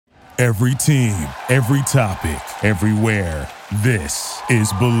Every team, every topic, everywhere. This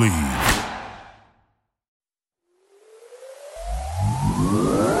is Believe.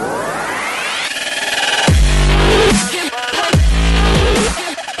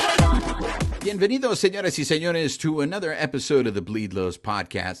 Bienvenidos, señoras y señores, to another episode of the Bleed Lows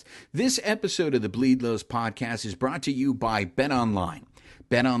Podcast. This episode of the Bleed Lows Podcast is brought to you by BetOnline.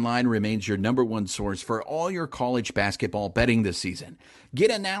 BetOnline remains your number one source for all your college basketball betting this season. Get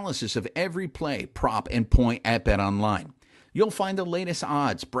analysis of every play, prop, and point at BetOnline. You'll find the latest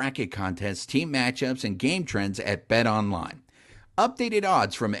odds, bracket contests, team matchups, and game trends at BetOnline. Updated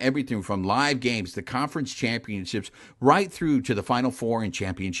odds from everything from live games to conference championships right through to the Final Four and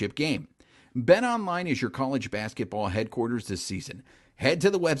championship game. BetOnline is your college basketball headquarters this season. Head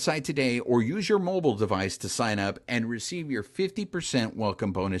to the website today or use your mobile device to sign up and receive your 50%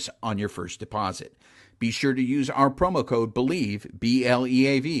 welcome bonus on your first deposit. Be sure to use our promo code BELIEVE,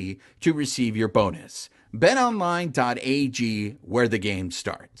 B-L-E-A-V, to receive your bonus. BetOnline.ag, where the game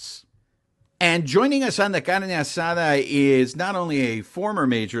starts. And joining us on the Carne Asada is not only a former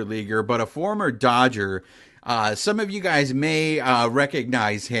major leaguer, but a former Dodger. Some of you guys may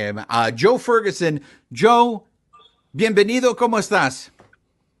recognize him. Joe Ferguson. Joe, bienvenido, ¿cómo estás?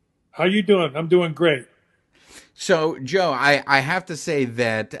 How you doing? I'm doing great. So, Joe, I have to say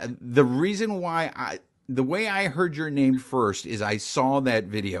that the reason why the way I heard your name first is I saw that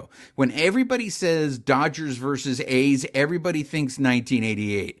video. When everybody says Dodgers versus A's, everybody thinks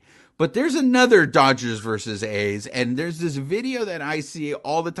 1988. But there's another Dodgers versus A's, and there's this video that I see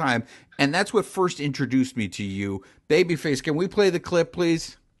all the time, and that's what first introduced me to you. Babyface, can we play the clip,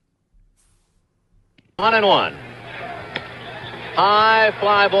 please? 1-1. High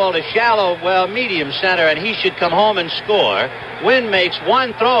fly ball to shallow, medium center, and he should come home and score. Wynn makes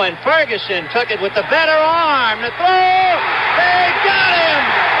one throw, and Ferguson took it with the better arm. The throw! They got him!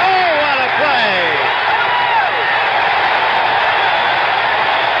 Oh, what a play!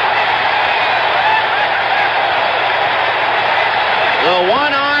 The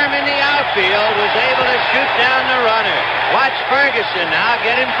one arm in the outfield was able to shoot down the runner. Watch Ferguson now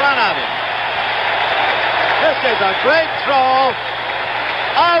get in front of him. This is a great throw,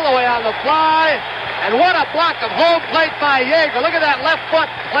 all the way on the fly, and what a block of home plate by Yeager. Look at that left foot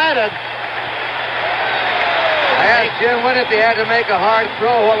planted. I asked Jim when if he had to make a hard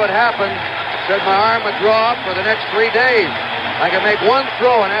throw, what would happen. Said my arm would draw up for the next 3 days. I could make one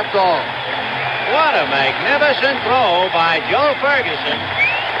throw, and that's all. What a magnificent throw by Joe Ferguson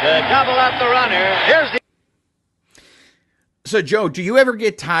to double up the runner. Here's the... So, Joe, do you ever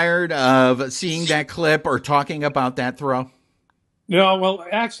get tired of seeing that clip or talking about that throw? No, well,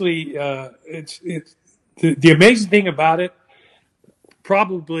 actually, it's the amazing thing about it.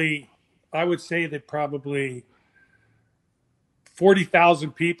 Probably, I would say that probably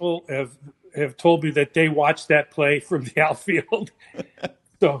 40,000 people have told me that they watched that play from the outfield.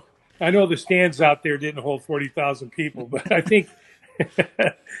 So I know the stands out there didn't hold 40,000 people, but I think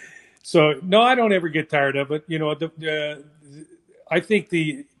so. No, I don't ever get tired of it. You know, I think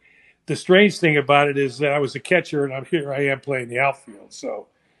the strange thing about it is that I was a catcher and I am playing the outfield. So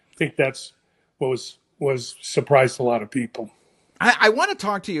I think that's what was surprised a lot of people. I want to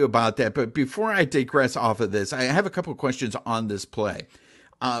talk to you about that, but before I digress off of this, I have a couple of questions on this play.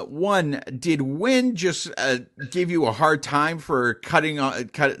 One, did Wynn just give you a hard time for cutting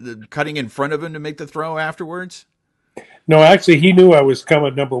in front of him to make the throw afterwards? No, actually, he knew I was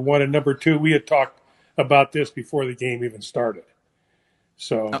coming, number one. And number two, we had talked about this before the game even started.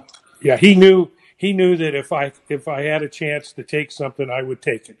 So, yeah, he knew that if I had a chance to take something, I would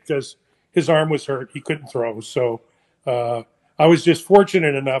take it because his arm was hurt. He couldn't throw. So I was just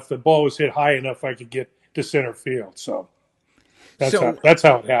fortunate enough the ball was hit high enough I could get to center field. So that's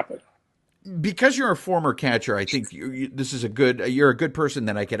how it happened. Because you're a former catcher, I think you're a good person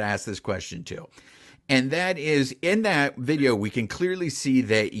that I could ask this question to. And that is, in that video, we can clearly see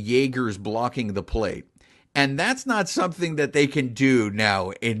that Yeager's blocking the plate. And that's not something that they can do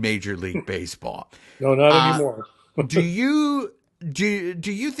now in Major League Baseball. No, not anymore. Do you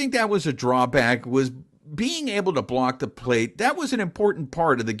think that was a drawback? Was being able to block the plate, that was an important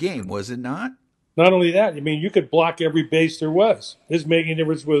part of the game, was it not? Not only that, I mean, you could block every base there was. His making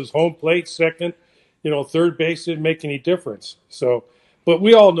difference was home plate, second, third base didn't make any difference. So, but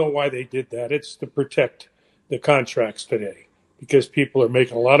we all know why they did that. It's to protect the contracts today because people are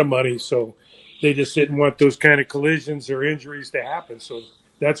making a lot of money. So they just didn't want those kind of collisions or injuries to happen. So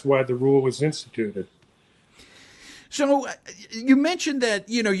that's why the rule was instituted. So you mentioned that,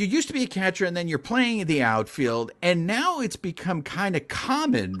 you used to be a catcher and then you're playing in the outfield, and now it's become kind of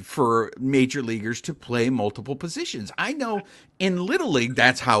common for major leaguers to play multiple positions. I know in Little League,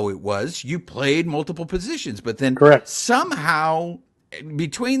 that's how it was. You played multiple positions, but then Correct. somehow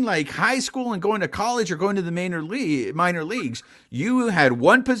between like high school and going to college or going to the minor leagues, you had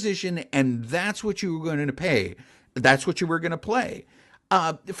one position and that's what you were going to pay. That's what you were going to play.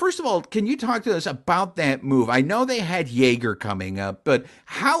 First of all, can you talk to us about that move? I know they had Yeager coming up, but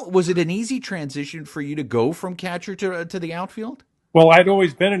how was it an easy transition for you to go from catcher to the outfield? Well, I'd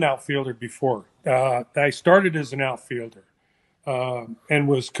always been an outfielder before. I started as an outfielder and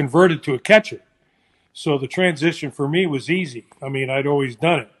was converted to a catcher. So the transition for me was easy. I mean, I'd always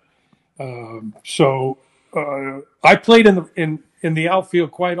done it. So I played in the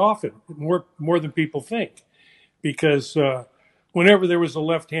outfield quite often, more than people think, because whenever there was a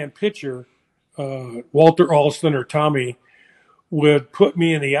left-hand pitcher, Walter Alston or Tommy would put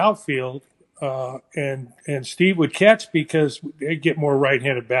me in the outfield, and Steve would catch because they'd get more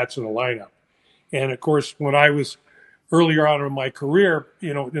right-handed bats in the lineup. And of course, when I was earlier on in my career,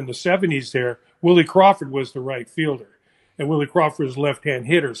 in the 70s there, Willie Crawford was the right fielder, and Willie Crawford was a left-hand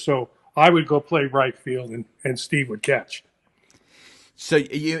hitter. So I would go play right field, and Steve would catch. So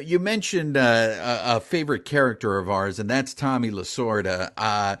you mentioned a favorite character of ours, and that's Tommy Lasorda.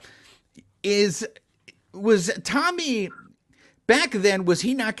 Was Tommy back then? Was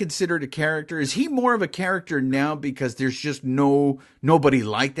he not considered a character? Is he more of a character now because there's just nobody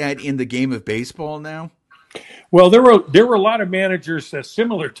like that in the game of baseball now? Well, there were a lot of managers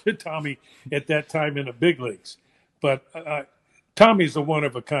similar to Tommy at that time in the big leagues, but Tommy's a one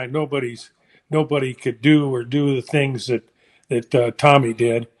of a kind. Nobody could do the things that Tommy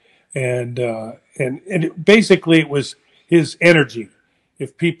did, and basically it was his energy.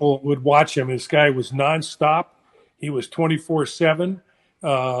 If people would watch him, this guy was nonstop. He was 24/7,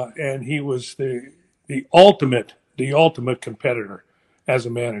 and he was the ultimate competitor as a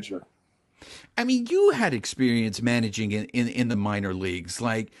manager. I mean, you had experience managing in the minor leagues.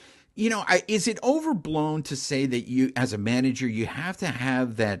 Like, is it overblown to say that you, as a manager, you have to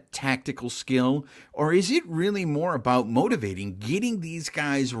have that tactical skill? Or is it really more about motivating, getting these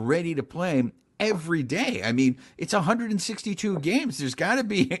guys ready to play every day? I mean, it's 162 games. There's got to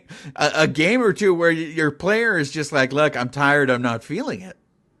be a game or two where your player is just like, look, I'm tired. I'm not feeling it.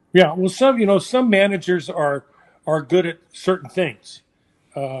 Yeah, well, some managers are good at certain things.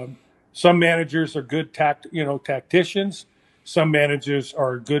 Some managers are good tacticians. Some managers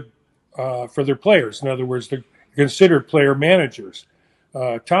are good for their players. In other words, they're considered player managers.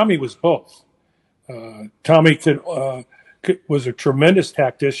 Tommy was both. Tommy was a tremendous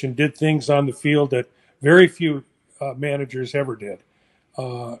tactician, did things on the field that very few managers ever did.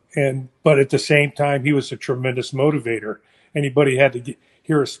 But at the same time, he was a tremendous motivator. Anybody had to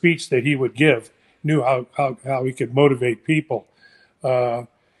hear a speech that he would give knew how he could motivate people.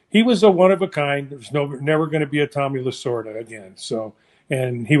 He was a one of a kind. There's never going to be a Tommy Lasorda again. So,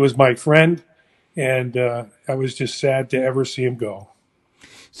 and he was my friend, and I was just sad to ever see him go.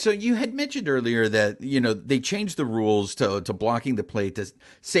 So you had mentioned earlier that, they changed the rules to blocking the plate to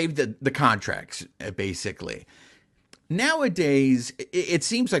save the contracts, basically. Nowadays, it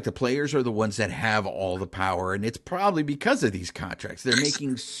seems like the players are the ones that have all the power, and it's probably because of these contracts. They're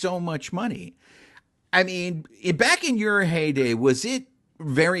making so much money. I mean, back in your heyday, was it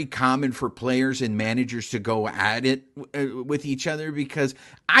very common for players and managers to go at it with each other? Because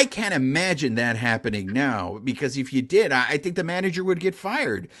I can't imagine that happening now, because if you did, I think the manager would get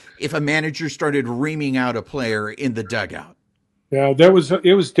fired if a manager started reaming out a player in the dugout. Yeah,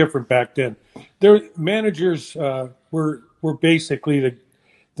 it was different back then. Managers were basically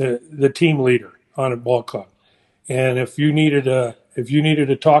the team leader on a ball club, and if you needed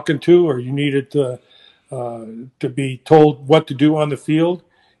a talking to, or you needed to be told what to do on the field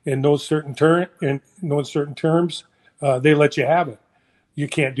in those certain terms, they let you have it. You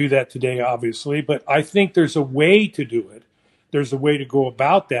can't do that today, obviously, but I think there's a way to do it. There's a way to go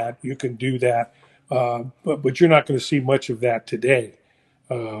about that. You can do that, but you're not going to see much of that today.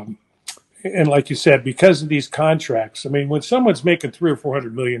 And like you said, because of these contracts, I mean, when someone's making $300 or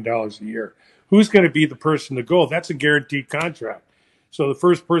 $400 million a year, who's going to be the person to go? That's a guaranteed contract. So the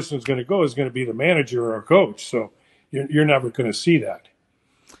first person who's going to go is going to be the manager or a coach. So you're never going to see that.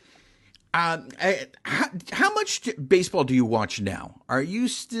 How much baseball do you watch now? Are you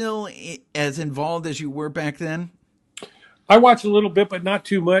still as involved as you were back then? I watch a little bit, but not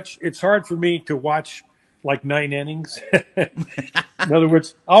too much. It's hard for me to watch like 9 innings. In other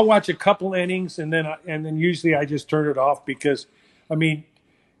words, I'll watch a couple innings and then usually I just turn it off, because, I mean,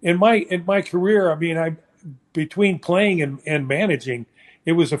 in my career, I mean, between playing and managing,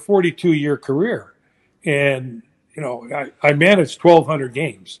 it was a 42-year career. And, I managed 1,200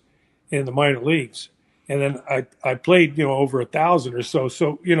 games in the minor leagues. And then I played, over 1,000 or so.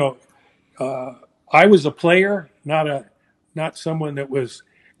 So, I was a player, not someone that was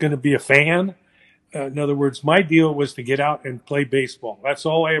going to be a fan. In other words, my deal was to get out and play baseball. That's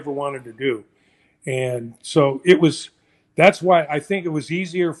all I ever wanted to do. And so that's why I think it was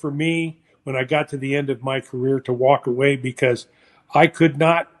easier for me when I got to the end of my career to walk away, because I could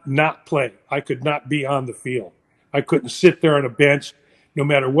not play. I could not be on the field. I couldn't sit there on a bench. No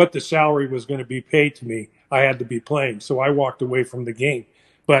matter what the salary was going to be paid to me, I had to be playing. So I walked away from the game.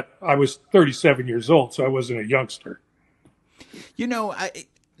 But I was 37 years old, so I wasn't a youngster.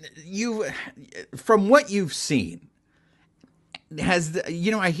 From what you've seen,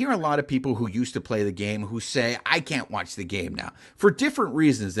 I hear a lot of people who used to play the game who say, I can't watch the game now for different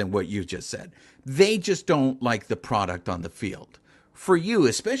reasons than what you just said. They just don't like the product on the field. For you,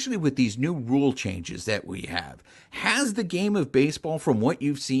 especially with these new rule changes that we have, has the game of baseball, from what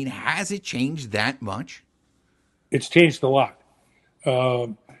you've seen, has it changed that much? It's changed a lot.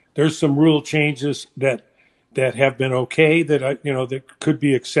 There's some rule changes that have been okay, that could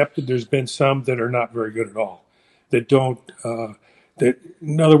be accepted. There's been some that are not very good at all. That don't.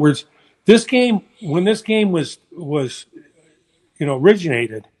 In other words, when this game was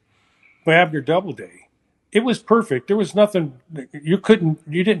originated by Abner Doubleday, it was perfect. There was nothing you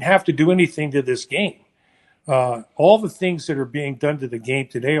didn't have to do anything to this game. All the things that are being done to the game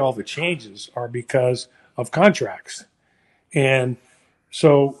today, all the changes, are because of contracts, and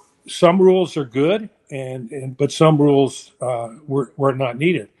so some rules are good, but some rules were not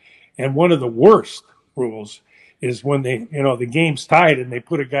needed. And one of the worst rules is when the game's tied and they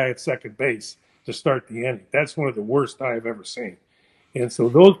put a guy at second base to start the inning. That's one of the worst I've ever seen. And so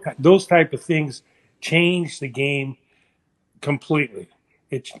those type of things change the game completely.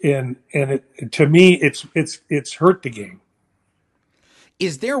 To me, it's hurt the game.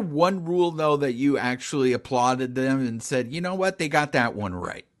 Is there one rule, though, that you actually applauded them and said, you know what, they got that one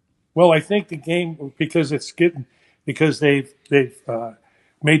right? Well, I think the game, because they've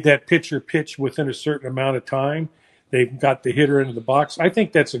made that pitcher pitch within a certain amount of time, they've got the hitter into the box. I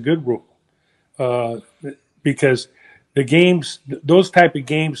think that's a good rule, because the games, those type of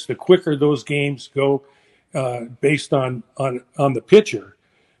games, the quicker those games go, based on the pitcher,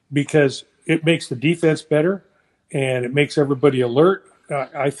 because it makes the defense better and it makes everybody alert.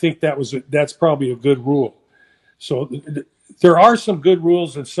 I think that's probably a good rule. So there are some good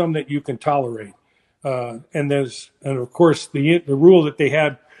rules and some that you can tolerate. And of course the rule that they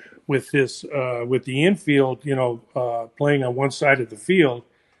had with with the infield, playing on one side of the field,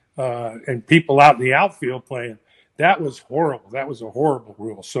 and people out in the outfield playing, that was horrible. That was a horrible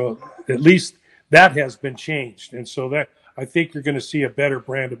rule. So at least that has been changed. And so that, I think you're going to see a better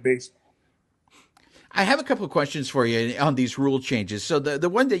brand of baseball. I have a couple of questions for you on these rule changes. So the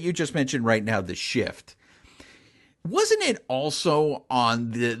one that you just mentioned right now, the shift, wasn't it also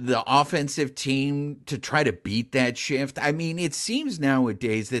on the offensive team to try to beat that shift? I mean, it seems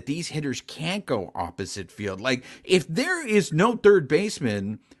nowadays that these hitters can't go opposite field. Like, if there is no third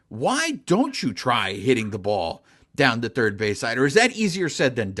baseman, why don't you try hitting the ball down the third base side? Or is that easier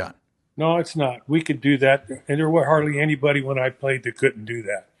said than done? No, it's not. We could do that. And there were hardly anybody when I played that couldn't do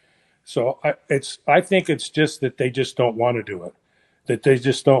that. So I think it's just that they just don't want to do it, that they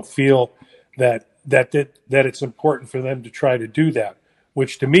just don't feel that it's important for them to try to do that,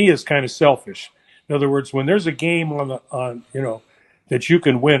 which to me is kind of selfish. In other words, when there's a game that you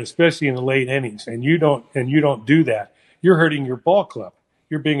can win, especially in the late innings, and you don't do that, you're hurting your ball club.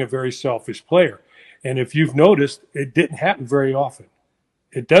 You're being a very selfish player. And if you've noticed, it didn't happen very often.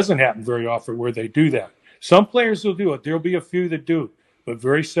 It doesn't happen very often where they do that. Some players will do it. There'll be a few that do, but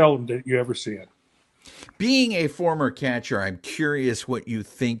very seldom that you ever see it. Being a former catcher, I'm curious what you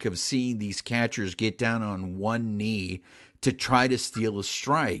think of seeing these catchers get down on one knee to try to steal a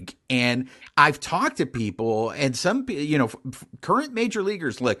strike. And I've talked to people, and some, current major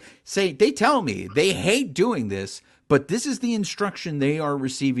leaguers they tell me they hate doing this, but this is the instruction they are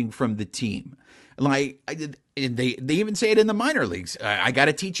receiving from the team. And they even say it in the minor leagues. I got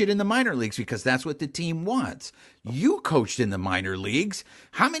to teach it in the minor leagues because that's what the team wants. You coached in the minor leagues.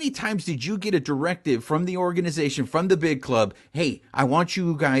 How many times did you get a directive from the organization, from the big club? Hey, I want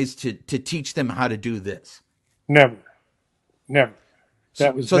you guys to teach them how to do this. Never.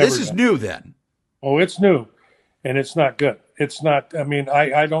 So this is new then. Oh, it's new, and it's not good. It's not. I mean,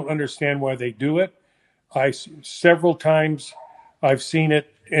 I don't understand why they do it. Several times I've seen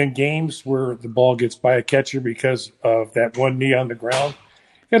it in games where the ball gets by a catcher because of that one knee on the ground.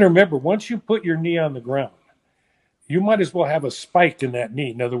 got to remember, once you put your knee on the ground, you might as well have a spike in that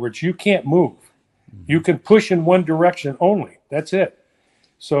knee. In other words, you can't move. You can push in one direction only. That's it.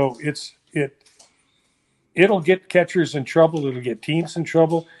 So it'll get catchers in trouble. It'll get teams in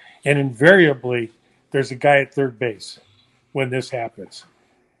trouble. And invariably, there's a guy at third base when this happens.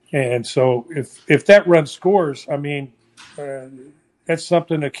 And so if that run scores, I mean, that's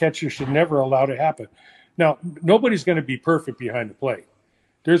something a catcher should never allow to happen. Now, nobody's going to be perfect behind the plate.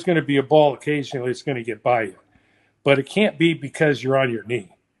 There's going to be a ball occasionally that's going to get by you. But it can't be because you're on your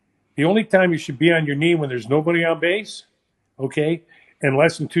knee. The only time you should be on your knee when there's nobody on base, okay, and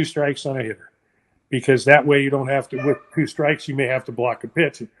less than 2 strikes on a hitter. Because that way you don't have to, with 2 strikes, you may have to block a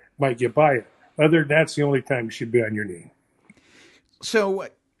pitch. It might get by you. Other than that's the only time you should be on your knee. So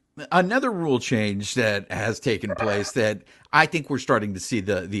another rule change that has taken place that I think we're starting to see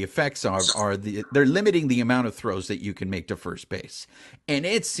the effects of they're limiting the amount of throws that you can make to first base. And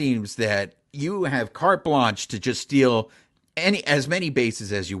it seems that you have carte blanche to just steal as many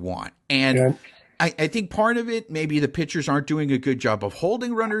bases as you want. And Yeah. I think part of it, maybe the pitchers aren't doing a good job of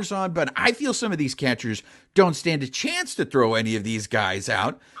holding runners on, but I feel some of these catchers don't stand a chance to throw any of these guys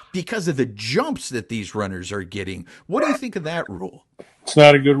out because of the jumps that these runners are getting. What do you think of that rule? It's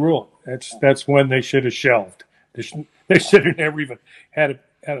not a good rule. That's when they should have shelved. They should have never even had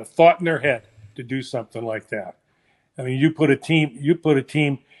a thought in their head to do something like that. I mean, you put a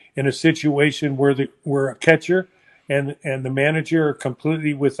team in a situation where a catcher and the manager are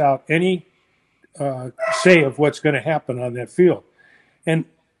completely without any say of what's going to happen on that field. And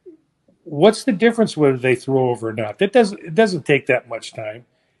what's the difference whether they throw over or not? It doesn't take that much time.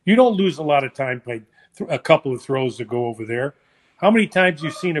 You don't lose a lot of time by a couple of throws to go over there. How many times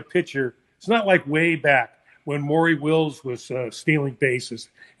you've seen a pitcher? It's not like way back when Maury Wills was stealing bases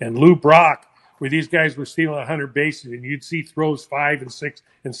and Lou Brock, where these guys were stealing 100 bases, and you'd see throws 5 and 6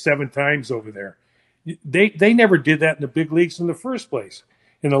 and 7 times over there. They never did that in the big leagues in the first place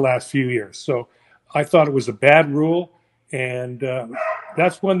in the last few years. So I thought it was a bad rule, and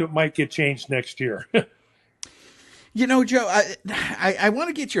that's one that might get changed next year. You know, Joe, I want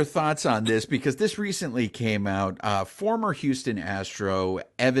to get your thoughts on this because this recently came out. Former Houston Astro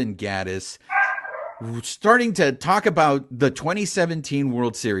Evan Gattis starting to talk about the 2017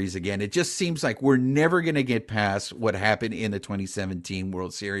 World Series again. It just seems like we're never going to get past what happened in the 2017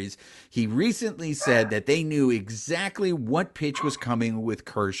 World Series. He recently said that they knew exactly what pitch was coming with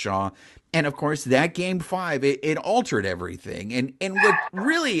Kershaw. And of course, that game 5, it altered everything. And what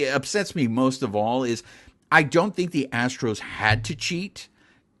really upsets me most of all is I don't think the Astros had to cheat,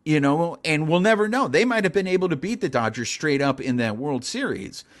 and we'll never know. They might have been able to beat the Dodgers straight up in that World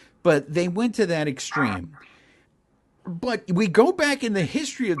Series, but they went to that extreme. But we go back in the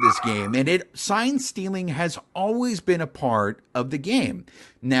history of this game, and sign stealing has always been a part of the game.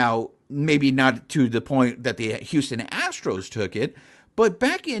 Now, maybe not to the point that the Houston Astros took it, but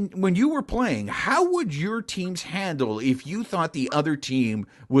back when you were playing, how would your teams handle if you thought the other team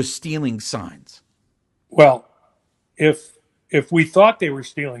was stealing signs? Well, if we thought they were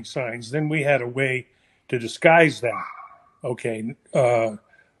stealing signs, then we had a way to disguise that. Okay.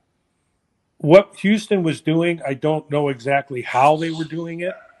 What Houston was doing, I don't know exactly how they were doing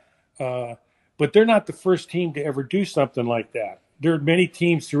it, but they're not the first team to ever do something like that. There are many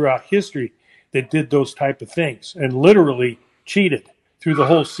teams throughout history that did those type of things and literally cheated through the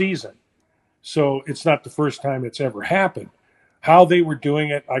whole season. So it's not the first time it's ever happened. How they were doing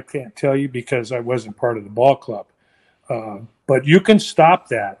it, I can't tell you because I wasn't part of the ball club. But you can stop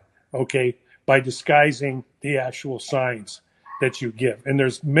that, okay, by disguising the actual signs that you give. And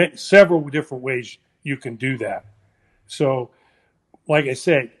there's several different ways you can do that. So, like I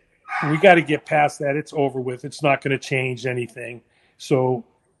said, we got to get past that. It's over with. It's not going to change anything. So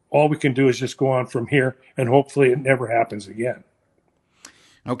all we can do is just go on from here, and hopefully it never happens again.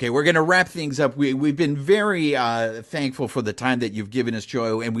 Okay, we're going to wrap things up. We've been very thankful for the time that you've given us,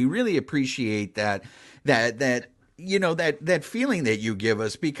 Joe, and we really appreciate that feeling that you give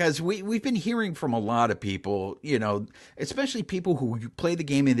us because we've been hearing from a lot of people, especially people who play the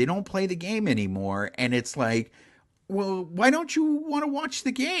game and they don't play the game anymore, and it's like, well, why don't you want to watch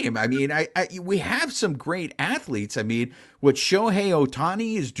the game? I mean, we have some great athletes. I mean, what Shohei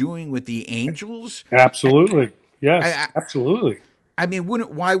Ohtani is doing with the Angels. Absolutely. Yes, absolutely. I mean,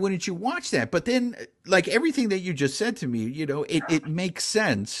 why wouldn't you watch that? But then, like everything that you just said to me, it makes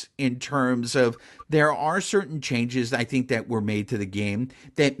sense in terms of there are certain changes I think that were made to the game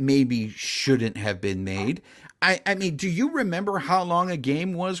that maybe shouldn't have been made. I mean, do you remember how long a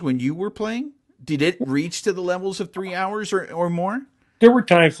game was when you were playing? Did it reach to the levels of 3 hours or more? There were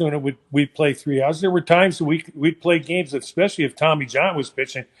times when we'd play 3 hours. There were times we'd play games, especially if Tommy John was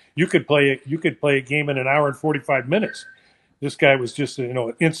pitching. You could play a game in an hour and 45 minutes. This guy was just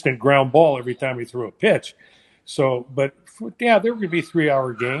an instant ground ball every time he threw a pitch. So, but yeah, there would be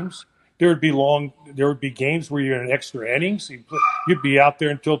 3-hour games. There would be games where you're in extra innings. You'd be out there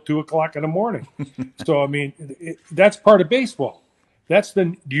until 2:00 in the morning. So, I mean, that's part of baseball. That's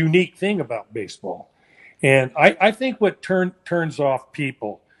the unique thing about baseball. And I think what turns off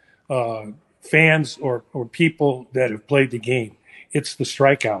people, fans or people that have played the game, it's the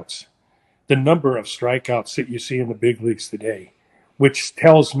strikeouts, the number of strikeouts that you see in the big leagues today, which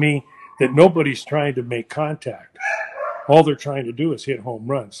tells me that nobody's trying to make contact. All they're trying to do is hit home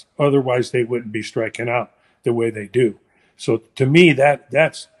runs. Otherwise, they wouldn't be striking out the way they do. So to me,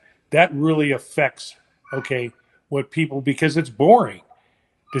 that really affects, what people, because it's boring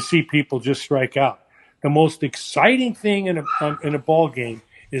to see people just strike out. The most exciting thing in a ball game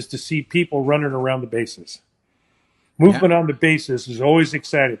is to see people running around the bases. Movement on the bases is always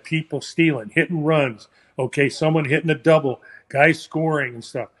exciting. People stealing, hitting runs. Someone hitting a double, guys scoring and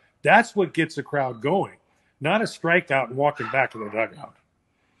stuff. That's what gets the crowd going. Not a strikeout and walking back to the dugout.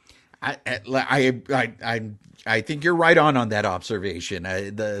 I think you're right on that observation.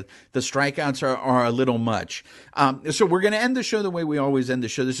 The strikeouts are a little much. So we're going to end the show the way we always end the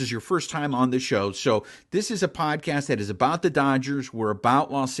show. This is your first time on the show. So this is a podcast that is about the Dodgers. We're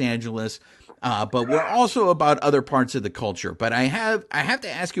about Los Angeles, but we're also about other parts of the culture. But I have to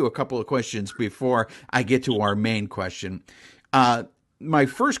ask you a couple of questions before I get to our main question. My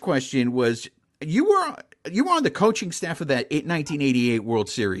first question was, you were on the coaching staff of that 1988 World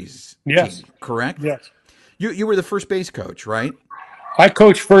Series team, correct? Yes. You were the first base coach, right? I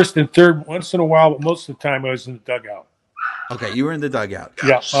coached first and third once in a while, but most of the time I was in the dugout. Okay, you were in the dugout.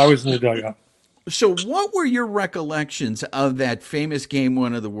 Yeah, I was in the dugout. So what were your recollections of that famous Game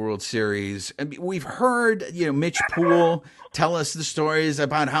 1 of the World Series? I mean, we've heard, Mitch Poole tell us the stories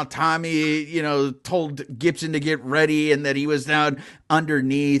about how Tommy, told Gibson to get ready and that he was down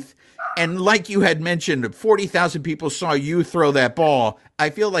underneath. And like you had mentioned, 40,000 people saw you throw that ball. I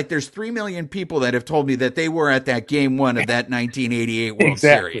feel like there's 3 million people that have told me that they were at that Game 1 of that 1988 World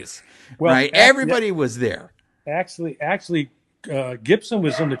Series. Well, right? Everybody was there. Actually, Gibson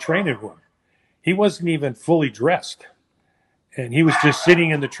was in the training room. He wasn't even fully dressed. And he was just sitting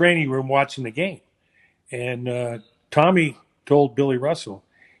in the training room watching the game. And Tommy told Billy Russell,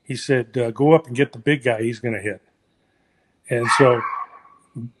 he said, go up and get the big guy. He's going to hit. And so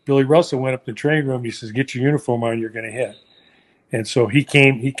Billy Russell went up to the training room. He says, get your uniform on. You're going to hit. And so he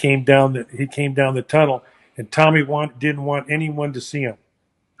came down the tunnel, and Tommy didn't want anyone to see him.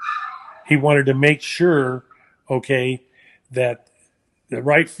 He wanted to make sure, that the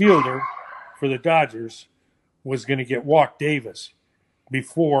right fielder for the Dodgers was going to get Walk Davis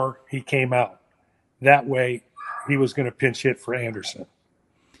before he came out. That way, he was going to pinch hit for Anderson.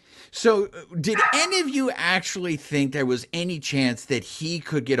 So did any of you actually think there was any chance that he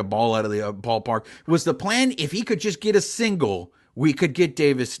could get a ball out of the ballpark? Was the plan, if he could just get a single, we could get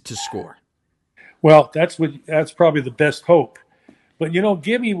Davis to score? Well, that's probably the best hope. But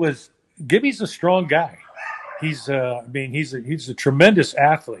Gibby's a strong guy. He's a tremendous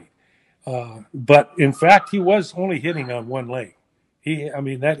athlete. But in fact, he was only hitting on one leg.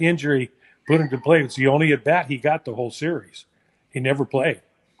 That injury put him to play. It's the only at bat he got the whole series. He never played.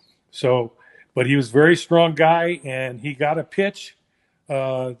 So, but he was a very strong guy, and he got a pitch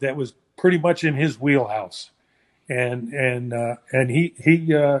that was pretty much in his wheelhouse, and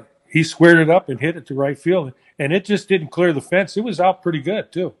he squared it up and hit it to right field, and it just didn't clear the fence. It was out pretty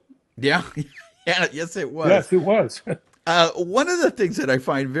good too. Yeah, yes, it was. Yes, it was. One of the things that I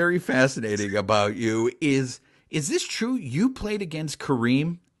find very fascinating about you is this true? You played against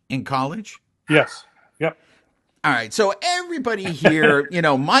Kareem in college? Yes. Yep. All right, so everybody here,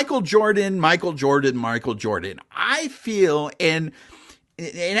 Michael Jordan. I feel, and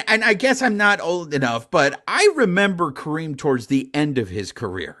I guess I'm not old enough, but I remember Kareem towards the end of his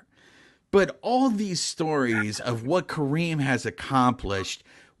career. But all these stories of what Kareem has accomplished,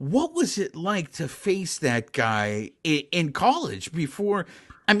 what was it like to face that guy in college before?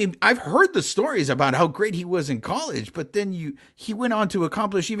 I mean, I've heard the stories about how great he was in college, but then he went on to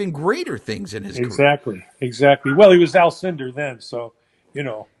accomplish even greater things in his career. Exactly. Well, he was Alcindor then, so,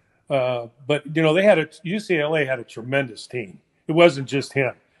 but, UCLA had a tremendous team. It wasn't just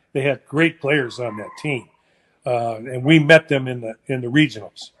him. They had great players on that team. And we met them in the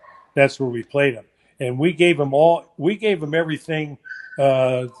regionals. That's where we played them. And we gave them everything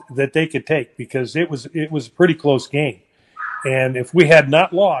that they could take, because it was a pretty close game. And if we had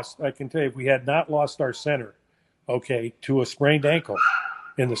not lost, I can tell you, if we had not lost our center, okay, to a sprained ankle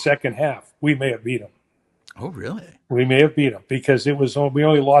in the second half, we may have beat them. Oh, really? We may have beat them because we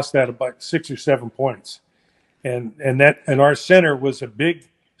only lost that about 6 or 7 points, and our center was a big,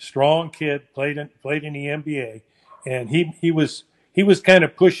 strong kid, played in the NBA, and he was kind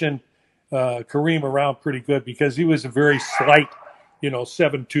of pushing Kareem around pretty good because he was a very slight,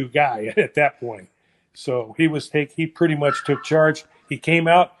 7'2" guy at that point. So he pretty much took charge. He came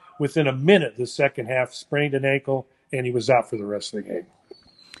out within a minute the second half, sprained an ankle, and he was out for the rest of the game.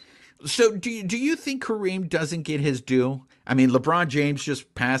 So do you think Kareem doesn't get his due? I mean, LeBron James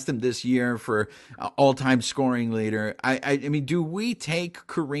just passed him this year for all-time scoring leader. I mean, do we take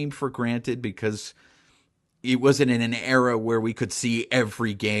Kareem for granted because it wasn't in an era where we could see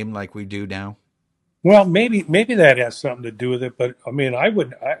every game like we do now? Well, maybe that has something to do with it, but I mean, I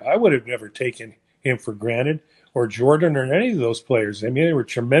would have never taken him for granted, or Jordan, or any of those players. I mean, they were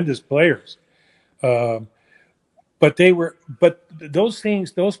tremendous players. But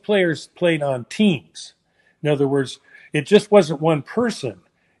those players played on teams. In other words, it just wasn't one person;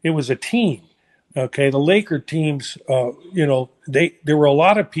 it was a team. Okay, the Laker teams, there were a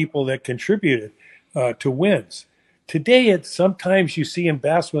lot of people that contributed to wins. Today, sometimes you see in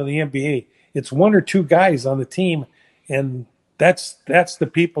basketball in the NBA, it's one or two guys on the team, and that's the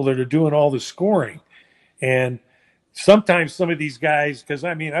people that are doing all the scoring. And sometimes some of these guys, because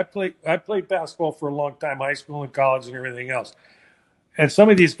I mean, I played basketball for a long time, high school and college and everything else. And some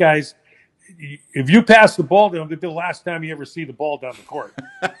of these guys, if you pass the ball to them, it'll be the last time you ever see the ball down the court.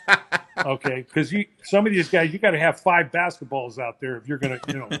 Okay, because some of these guys, you got to have 5 basketballs out there if you're going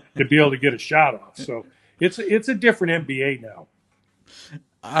to, to be able to get a shot off. So it's a different NBA now.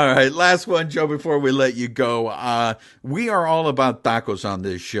 All right, last one, Joe, before we let you go. We are all about tacos on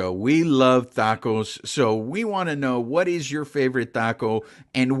this show. We love tacos, so we want to know, what is your favorite taco,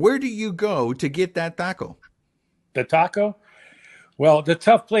 and where do you go to get that taco? The taco? Well, the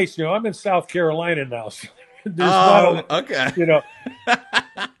tough place, I'm in South Carolina now. So okay.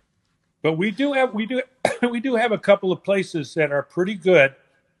 But we do have a couple of places that are pretty good.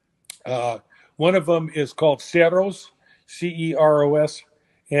 One of them is called Ceros, Ceros.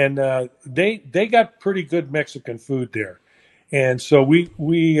 And they got pretty good Mexican food there, and so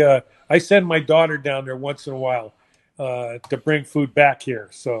I send my daughter down there once in a while to bring food back here.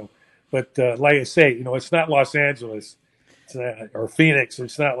 So, but like I say, it's not Los Angeles or Phoenix.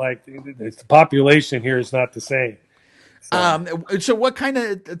 It's not like the population here is not the same. So what kind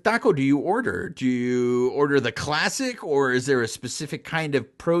of taco do you order? Do you order the classic, or is there a specific kind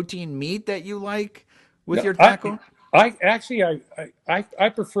of protein meat that you like with your taco? I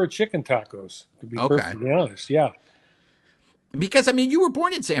prefer chicken tacos, to be perfectly honest. Yeah. Because, I mean, you were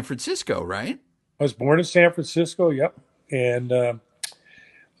born in San Francisco, right? I was born in San Francisco. Yep. And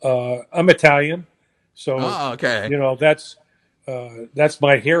I'm Italian. So, okay. That's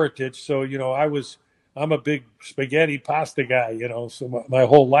my heritage. So, I'm a big spaghetti pasta guy, so my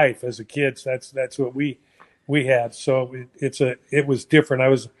whole life as a kid, that's what we had. So it was different. I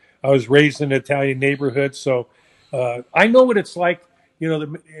was raised in an Italian neighborhood. So, I know what it's like,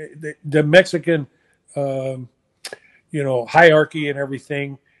 the Mexican, hierarchy and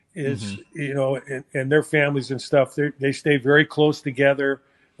everything is, and their families and stuff, they stay very close together.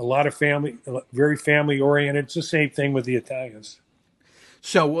 A lot of family, very family oriented. It's the same thing with the Italians.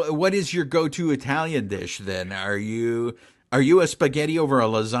 So what is your go-to Italian dish then? Are you a spaghetti over a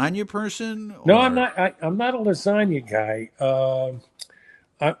lasagna person? Or? No, I'm not. I'm not a lasagna guy.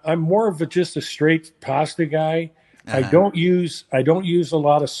 I'm more of just a straight pasta guy. I don't use a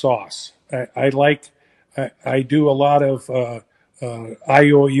lot of sauce. I do a lot of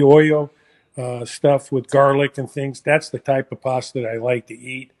aglio olio stuff with garlic and things. That's the type of pasta that I like to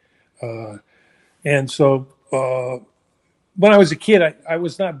eat. And so when I was a kid, I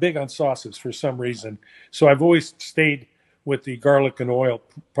was not big on sauces for some reason. So I've always stayed with the garlic and oil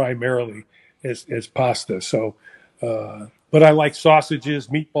primarily as pasta. So, but I like sausages,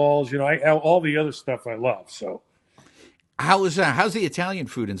 meatballs, all the other stuff I love. So. How's the Italian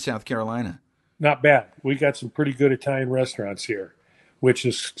food in South Carolina? Not bad. We got some pretty good Italian restaurants here, which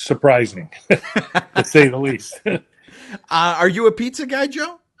is surprising, to say the least. Are you a pizza guy,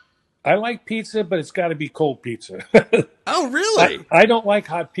 Joe? I like pizza, but it's got to be cold pizza. Oh, really? I don't like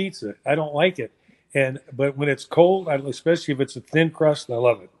hot pizza. I don't like it. But when it's cold, especially if it's a thin crust, I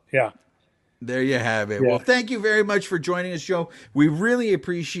love it. Yeah. There you have it. Yeah. Well, thank you very much for joining us, Joe. We really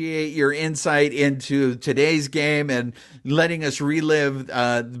appreciate your insight into today's game and letting us relive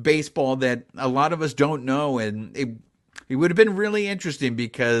baseball that a lot of us don't know. And It would have been really interesting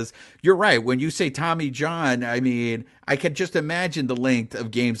because you're right. When you say Tommy John, I mean, I could just imagine the length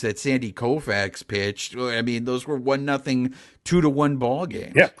of games that Sandy Koufax pitched. I mean, those were 1-0, 2-1 ball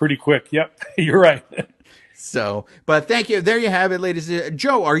games. Yeah, pretty quick. Yep, you're right. So, but thank you. There you have it, ladies.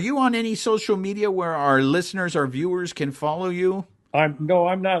 Joe, are you on any social media where our listeners, our viewers can follow you? I'm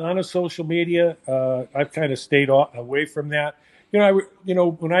not on a social media. I've kind of stayed away from that. When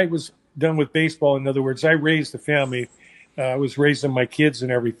I was done with baseball, in other words, I raised a family. I was raising my kids and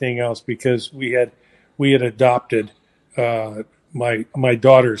everything else because we had adopted my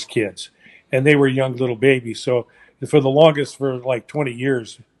daughter's kids, and they were young little babies. So for the longest, for like 20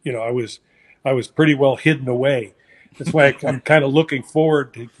 years, I was pretty well hidden away. That's why I'm kind of looking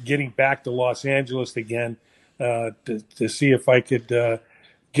forward to getting back to Los Angeles again to see if I could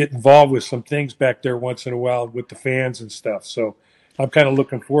get involved with some things back there once in a while with the fans and stuff. So I'm kind of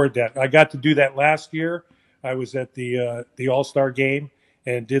looking forward to that. I got to do that last year. I was at the All-Star game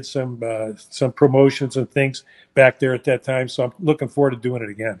and did some promotions and things back there at that time. So I'm looking forward to doing it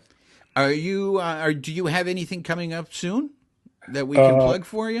again. Are you? Do you have anything coming up soon that we can plug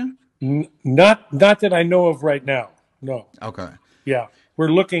for you? Not that I know of right now. No. Okay. Yeah, we're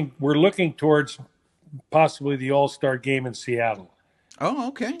looking towards possibly the All-Star game in Seattle. Oh,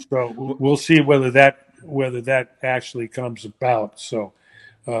 okay. So we'll see whether that actually comes about. So,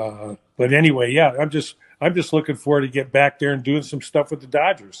 but anyway, yeah, I'm just looking forward to get back there and doing some stuff with the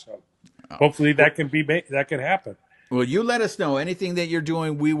Dodgers. So hopefully that can happen. Well, you let us know anything that you're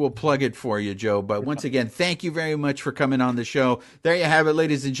doing. We will plug it for you, Joe. But once again, thank you very much for coming on the show. There you have it,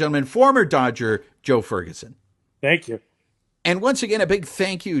 ladies and gentlemen. Former Dodger Joe Ferguson. Thank you. And once again, a big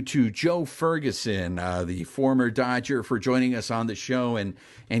thank you to Joe Ferguson, the former Dodger, for joining us on the show and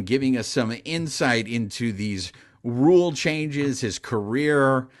giving us some insight into these rule changes, his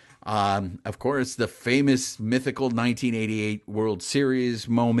career, of course, the famous mythical 1988 World Series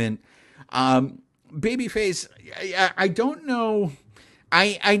moment. Babyface, I don't know.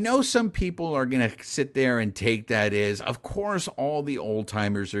 I know some people are going to sit there and take that as, of course, all the old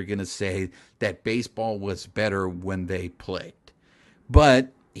timers are going to say that baseball was better when they played.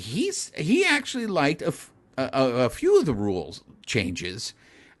 But he actually liked a few of the rules changes.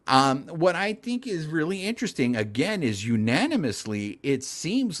 What I think is really interesting, again, is unanimously, it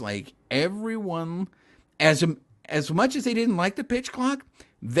seems like everyone, as much as they didn't like the pitch clock,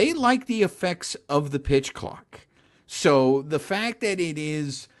 they like the effects of the pitch clock. So the fact that it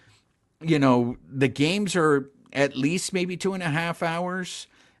is, the games are at least maybe 2.5 hours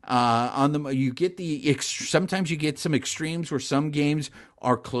on them. You get sometimes you get some extremes where some games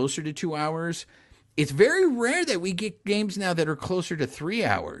are closer to 2 hours. It's very rare that we get games now that are closer to 3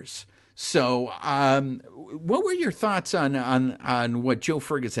 hours. So what were your thoughts on what Joe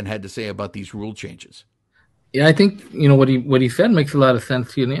Ferguson had to say about these rule changes? Yeah, I think what he said makes a lot of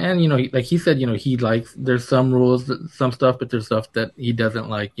sense too, and like he said, he likes, there's some rules, some stuff, but there's stuff that he doesn't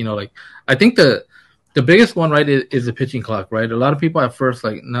like. Like I think the biggest one, right, is the pitching clock, right? A lot of people at first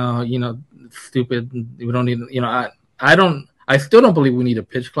like, no, it's stupid. We don't need, I still don't believe we need a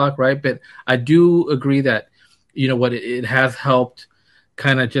pitch clock, right? But I do agree that it has helped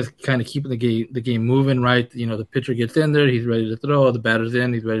kind of keeping the game moving, right? The pitcher gets in there, he's ready to throw, the batter's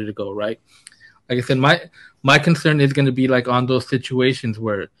in, he's ready to go, right? Like I said, my concern is going to be like on those situations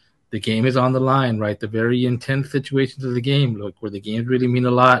where the game is on the line, right? The very intense situations of the game, look, where the games really mean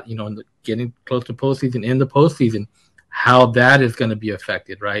a lot, getting close to postseason, in the postseason, how that is going to be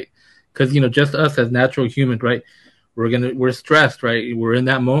affected, right? Because, just us as natural humans, right? We're stressed, right? We're in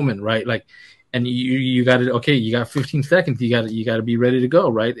that moment, right? Like, and you got to, okay, you got 15 seconds, you got to be ready to go,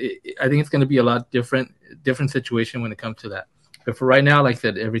 right? I think it's going to be a lot different situation when it comes to that. But for right now, like I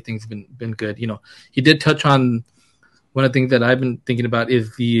said, everything's been good. He did touch on one of the things that I've been thinking about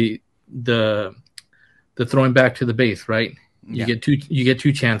is the throwing back to the base, right? You get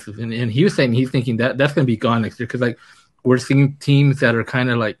two chances, and he was saying he's thinking that's going to be gone next year because like we're seeing teams that are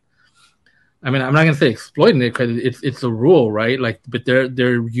kind of like, I mean, I'm not going to say exploiting it because it's a rule, right? Like, but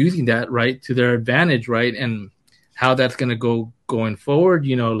they're using that right to their advantage, right? And how that's going to go going forward,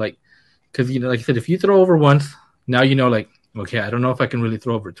 like because like I said, if you throw over once, now like. Okay, I don't know if I can really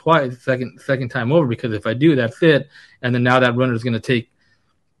throw over twice, second time over, because if I do, that's it. And then now that runner is going to take,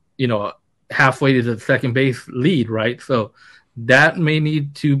 halfway to the second base lead, right? So that may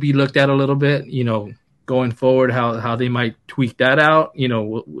need to be looked at a little bit, going forward, how they might tweak that out.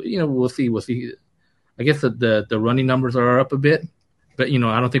 We'll see. We'll see. I guess the running numbers are up a bit, but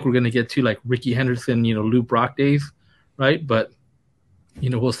I don't think we're going to get to like Ricky Henderson, Lou Brock days, right? But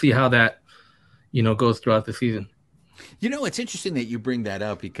we'll see how that goes throughout the season. It's interesting that you bring that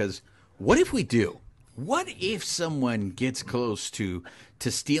up because what if we do? what if someone gets close to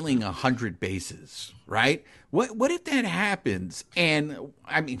stealing 100 bases, right? What if that happens? And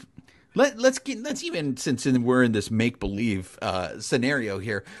I mean, let's even, since we're in this make believe scenario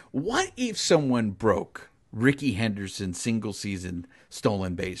here, what if someone broke Ricky Henderson's single season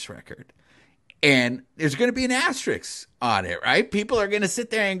stolen base record? And there's going to be an asterisk on it, right? People are going to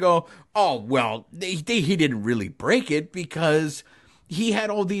sit there and go, "Oh, well, he didn't really break it because he had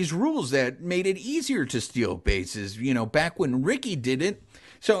all these rules that made it easier to steal bases, back when Ricky did it."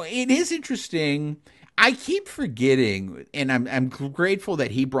 So it is interesting. I keep forgetting, and I'm grateful that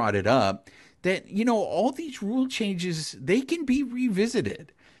he brought it up, that, all these rule changes, they can be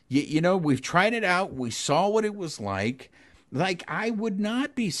revisited. We've tried it out. We saw what it was like. Like, I would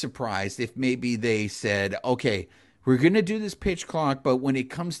not be surprised if maybe they said, okay, we're going to do this pitch clock, but when it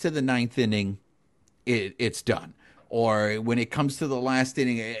comes to the ninth inning, it's done. Or when it comes to the last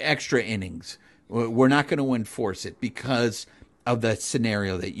inning, extra innings, we're not going to enforce it because of the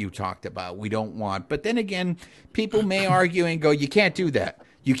scenario that you talked about. We don't want. But then again, people may argue and go, you can't do that.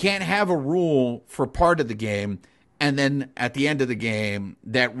 You can't have a rule for part of the game, and then at the end of the game,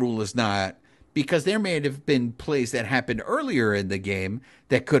 that rule is not. Because there may have been plays that happened earlier in the game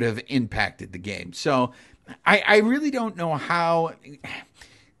that could have impacted the game. So I really don't know how.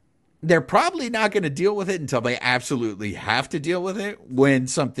 They're probably not going to deal with it until they absolutely have to deal with it, when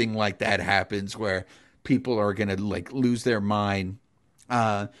something like that happens where people are going to lose their mind.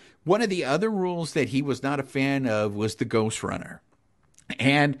 One of the other rules that he was not a fan of was the ghost runner.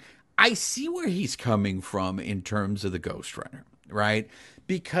 And I see where he's coming from in terms of the ghost runner, right?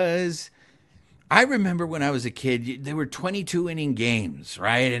 Because I remember when I was a kid, there were 22 inning games,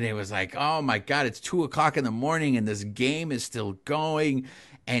 right? And it was like, oh my God, it's 2:00 in the morning and this game is still going.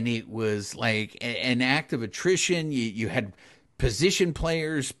 And it was like an act of attrition. You had position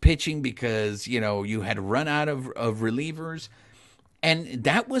players pitching because, you had run out of relievers. And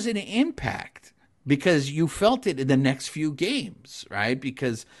that was an impact because you felt it in the next few games, right?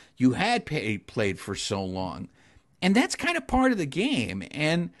 Because you had played for so long. And that's kind of part of the game.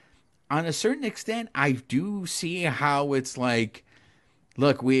 And on a certain extent, I do see how it's like,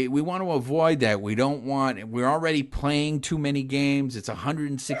 look, we want to avoid that. We're already playing too many games. It's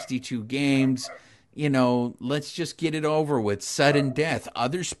 162 games. Let's just get it over with. Sudden death.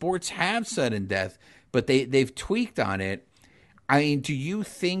 Other sports have sudden death, but they've tweaked on it. I mean, do you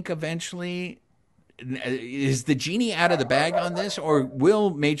think eventually, is the genie out of the bag on this, or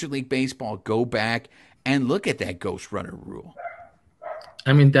will Major League Baseball go back and look at that ghost runner rule?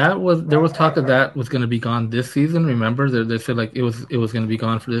 I mean, there was talk of that was going to be gone this season. Remember, they said it was going to be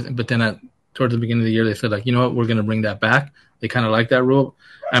gone for this, but then towards the beginning of the year, they said you know what, we're going to bring that back. They kind of like that rule.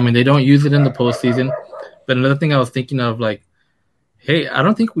 I mean, they don't use it in the postseason. But another thing I was thinking of, hey, I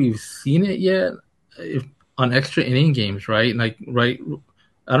don't think we've seen it yet on extra inning games, right? Right.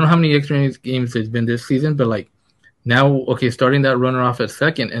 I don't know how many extra innings games there's been this season, but now, okay, starting that runner off at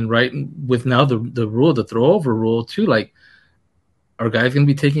second, and right with now the rule, the throw over rule too, are guys going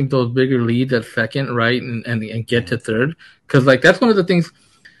to be taking those bigger leads at second, right, and get to third? Because, that's one of the things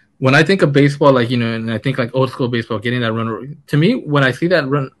when I think of baseball, and I think old school baseball, getting that runner. To me, when I see that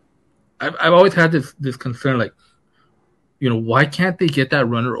run, I've always had this concern, why can't they get that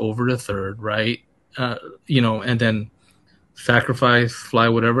runner over to third, right? And then sacrifice, fly,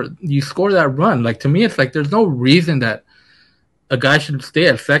 whatever. You score that run. To me, it's there's no reason that a guy should stay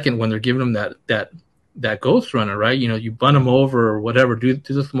at second when they're giving him that ghost runner, right? You bunt him over or whatever, do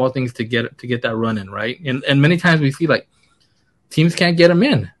the small things to get that run in, right? And many times we see teams can't get them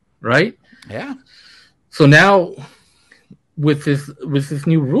in, right? Yeah. So now with this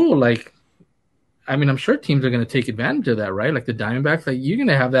new rule, I'm sure teams are going to take advantage of that, right? The Diamondbacks, you're going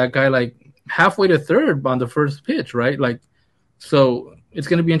to have that guy halfway to third on the first pitch, right? So it's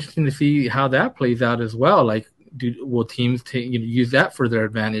going to be interesting to see how that plays out as well. Will teams use that for their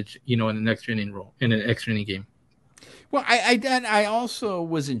advantage, in an extra inning rule, in an extra inning game? Well, I also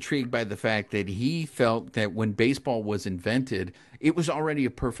was intrigued by the fact that he felt that when baseball was invented, it was already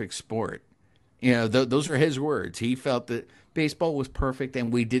a perfect sport. Those are his words. He felt that baseball was perfect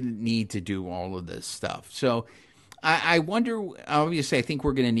and we didn't need to do all of this stuff. So I wonder, obviously, I think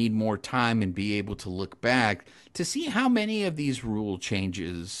we're going to need more time and be able to look back to see how many of these rule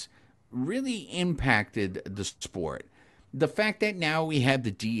changes really impacted the sport. The fact that now we have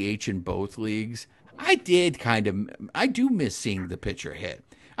the DH in both leagues, I do miss seeing the pitcher hit.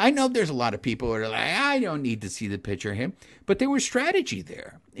 I know there's a lot of people who are I don't need to see the pitcher hit, but there was strategy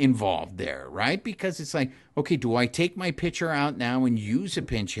involved there, right? Because it's okay, do I take my pitcher out now and use a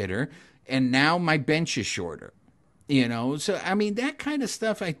pinch hitter, and now my bench is shorter? So, I mean, that kind of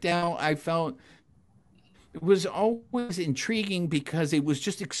stuff I felt was always intriguing because it was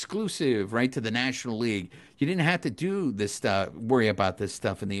just exclusive, right, to the National League. You didn't have to do this stuff, worry about this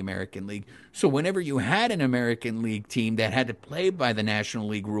stuff in the American League. So whenever you had an American League team that had to play by the National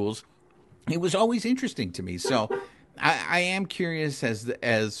League rules, it was always interesting to me. So I am curious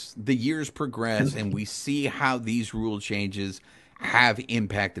as the years progress and we see how these rule changes have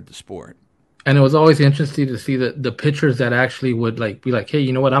impacted the sport. And it was always interesting to see the pitchers that actually would like be like, hey,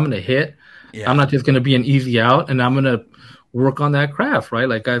 you know what, I'm going to hit. Yeah. I'm not just going to be an easy out, and I'm going to work on that craft, right?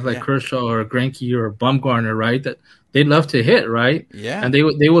 Like guys like Kershaw or Greinke or Bumgarner, right? That they love to hit, right? Yeah. And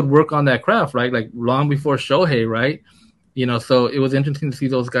they would work on that craft, right? Like long before Shohei, right? You know, so it was interesting to see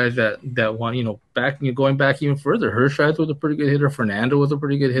those guys that won, you know, going back even further. Hershiser was a pretty good hitter. Fernando was a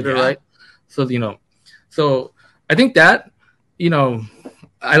pretty good hitter, right? So, you know, so I think that, you know,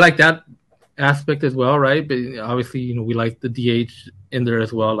 I like that aspect as well, right? But obviously, you know, we like the DH in there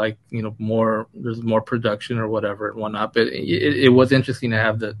as well, like, you know, there's more production or whatever and whatnot. But it was interesting to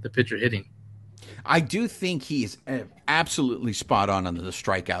have the pitcher hitting. I do think he's absolutely spot on the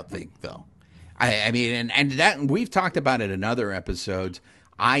strikeout thing, though. I mean, and that we've talked about it in other episodes.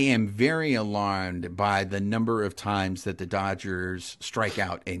 I am very alarmed by the number of times that the Dodgers strike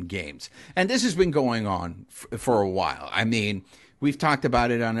out in games. And this has been going on for a while. I mean, we've talked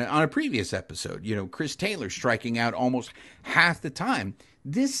about it on a previous episode. You know, Chris Taylor striking out almost half the time.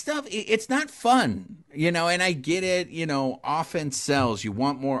 This stuff, it's not fun, you know, and I get it. You know, offense sells. You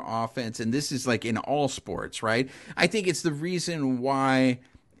want more offense. And this is like in all sports, right? I think it's the reason why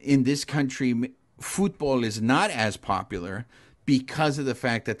in this country football is not as popular, because of the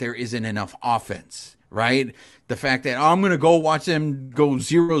fact that there isn't enough offense, right? The fact that, I'm going to go watch them go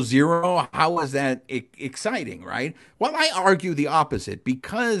 0-0. How is that exciting, right? Well, I argue the opposite.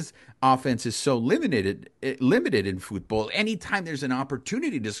 Because offense is so limited in football, anytime there's an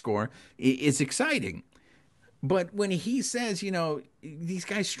opportunity to score, it's exciting. But when he says, you know, these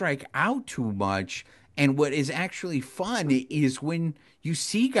guys strike out too much, and what is actually fun is when you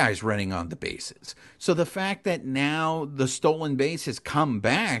see guys running on the bases. So the fact that now the stolen base has come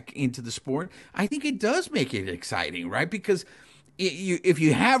back into the sport, I think it does make it exciting, right? Because if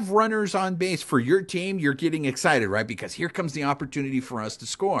you have runners on base for your team, you're getting excited, right? Because here comes the opportunity for us to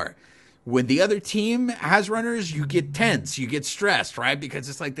score. When the other team has runners, you get tense, you get stressed, right? Because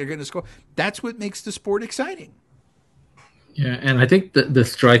it's like they're going to score. That's what makes the sport exciting. Yeah, and I think the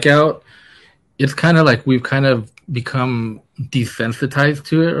strikeout, it's kind of like we've kind of become desensitized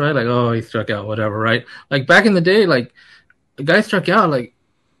to it, right? Like, oh, he struck out, whatever, right? Like back in the day, like the guy struck out, like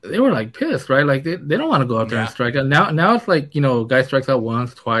they were like pissed, right? Like they don't want to go out there and strike out. Now it's like, you know, guy strikes out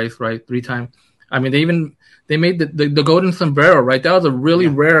once, twice, right? 3 times. I mean, they made the golden sombrero, right? That was a really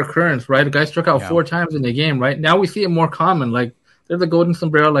rare occurrence, right? A guy struck out 4 times in the game, right? Now we see it more common. Like there's a golden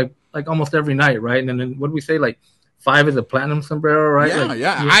sombrero like almost every night, right? And then what do we say? Like 5 is a platinum sombrero, right?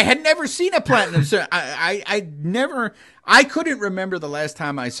 Yeah. I had never seen a platinum. So I couldn't remember the last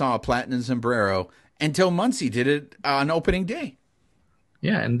time I saw a platinum sombrero until Muncy did it on opening day.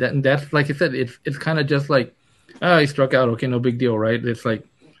 Yeah, and that's like I said, it's kind of just like, oh, he struck out, okay, no big deal, right? It's like,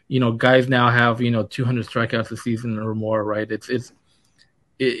 you know, guys now have, you know, 200 strikeouts a season or more, right? It's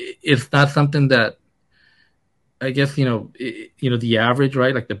not something that, I guess, you know, the average,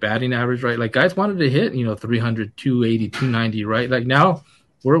 right? Like the batting average, right? Like guys wanted to hit, you know, 300, 280, 290, right? Like now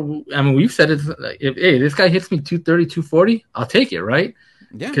we've said it's like, hey, this guy hits me 230, 240, I'll take it, right?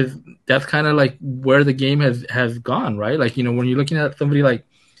 Yeah. Because that's kind of like where the game has gone, right? Like, you know, when you're looking at somebody like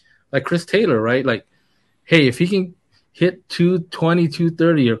Chris Taylor, right? Like, hey, if he can hit 220,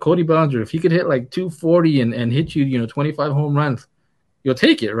 230, or Cody Bellinger, if he could hit like 240 and hit you, you know, 25 home runs, you'll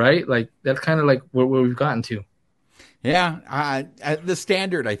take it, right? Like that's kind of like where we've gotten to. Yeah, the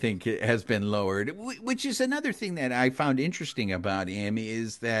standard, I think, has been lowered, which is another thing that I found interesting about him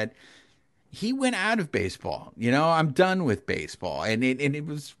is that he went out of baseball. You know, I'm done with baseball. And it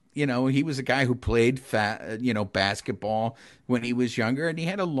was, you know, he was a guy who played, basketball when he was younger, and he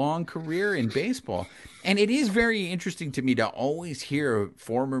had a long career in baseball. And it is very interesting to me to always hear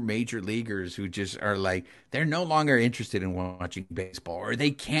former major leaguers who just are like, they're no longer interested in watching baseball, or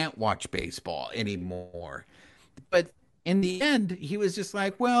they can't watch baseball anymore. But in the end, he was just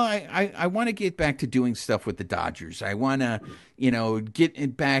like, well, I want to get back to doing stuff with the Dodgers. I want to, you know,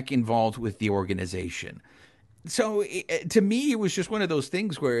 get back involved with the organization. So to me, it was just one of those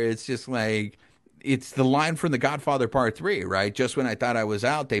things where it's just like, it's the line from The Godfather Part 3, right? Just when I thought I was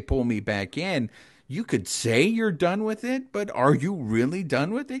out, they pull me back in. You could say you're done with it, but are you really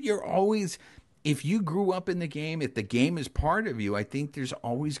done with it? You're always, if you grew up in the game, if the game is part of you, I think there's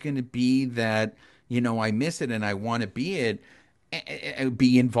always going to be that, you know, I miss it and I want to be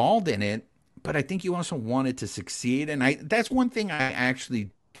involved in it. but I think you also want it to succeed. And that's one thing I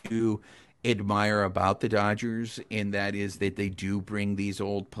actually do admire about the Dodgers, and that is that they do bring these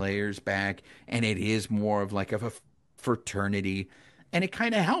old players back, and it is more of like a fraternity. And it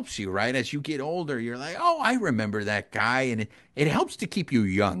kind of helps you, right? As you get older, you're like, oh, I remember that guy. And it helps to keep you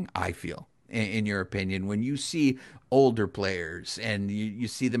young, I feel, in your opinion, when you see older players and you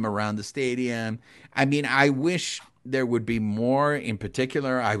see them around the stadium. I mean, I wish there would be more. In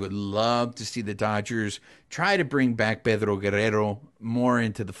particular, I would love to see the Dodgers try to bring back Pedro Guerrero more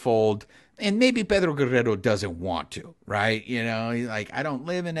into the fold. And maybe Pedro Guerrero doesn't want to, right? You know, he's like, I don't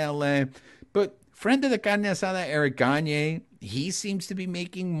live in L.A., but friend of the carne asada, Eric Gagne, he seems to be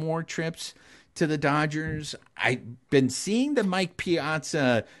making more trips to the Dodgers. I've been seeing the Mike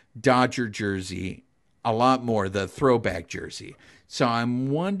Piazza Dodger jersey a lot more, the throwback jersey. So I'm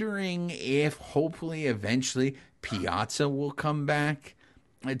wondering if hopefully eventually Piazza will come back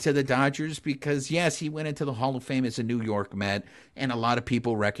to the Dodgers, because yes, he went into the Hall of Fame as a New York Met, and a lot of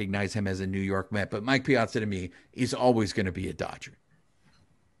people recognize him as a New York Met, but Mike Piazza to me is always going to be a Dodger.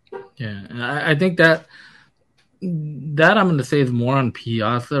 Yeah, and I think that I'm going to say is more on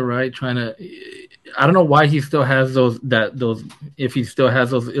Piazza, right? I don't know why he still has if he still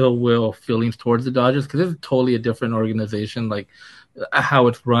has those ill will feelings towards the Dodgers, because it's totally a different organization, like how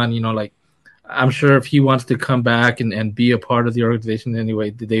it's run. You know, like I'm sure if he wants to come back and be a part of the organization anyway,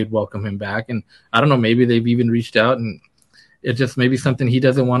 they would welcome him back. And I don't know, maybe they've even reached out, and it's just maybe something he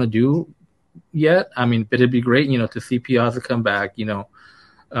doesn't want to do yet. I mean, but it'd be great, you know, to see Piazza come back, you know.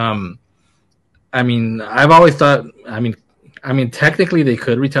 I mean, I've always thought, I mean, technically they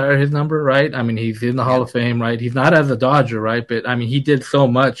could retire his number, right? I mean, he's in the Hall of Fame, right? He's not as a Dodger, right? But I mean, he did so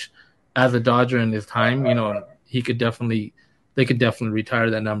much as a Dodger in his time, you know. They could definitely retire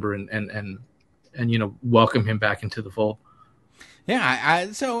that number and you know, welcome him back into the fold.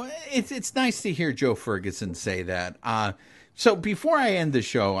 Yeah, so it's nice to hear Joe Ferguson say that. So before I end the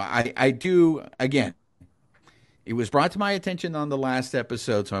show, I do, again, it was brought to my attention on the last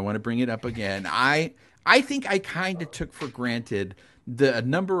episode, so I want to bring it up again. I think I kind of took for granted the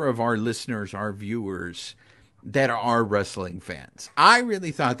number of our listeners, our viewers, that are wrestling fans. I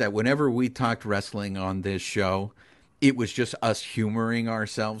really thought that whenever we talked wrestling on this show, it was just us humoring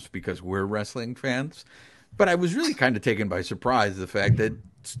ourselves because we're wrestling fans. But I was really kind of taken by surprise the fact that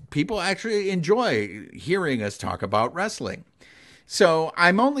people actually enjoy hearing us talk about wrestling. So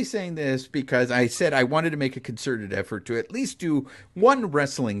I'm only saying this because I said I wanted to make a concerted effort to at least do one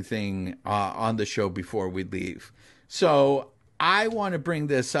wrestling thing on the show before we leave. So I want to bring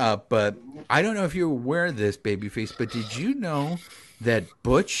this up, but I don't know if you're aware of this, Babyface, but did you know that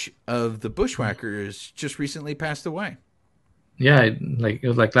Butch of the Bushwhackers just recently passed away? Yeah, it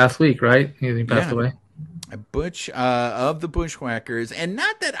was like last week, right? He passed away. Butch of the Bushwhackers, and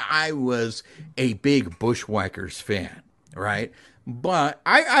not that I was a big Bushwhackers fan, right? But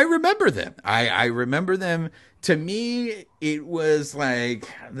I remember them. I remember them. To me, it was like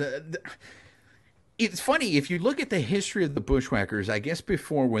it's funny, if you look at the history of the Bushwhackers, I guess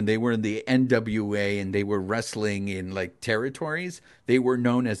before, when they were in the NWA and they were wrestling in like territories, they were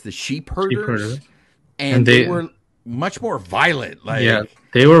known as the Sheep Herders. And they were much more violent. Like, yeah,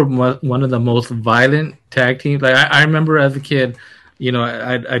 they were one of the most violent tag teams. Like I remember as a kid, you know,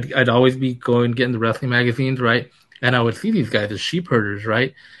 I'd always be getting the wrestling magazines, right? And I would see these guys as Sheep Herders,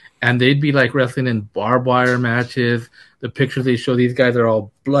 right? And they'd be like wrestling in barbed wire matches. The pictures they show, these guys are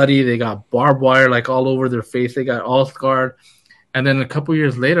all bloody. They got barbed wire like all over their face. They got all scarred. And then a couple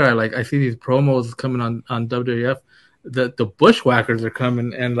years later, I see these promos coming on WWF. The Bushwhackers are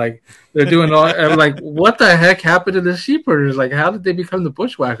coming, and like they're doing all. I'm like, what the heck happened to the Sheep Herders? Like, how did they become the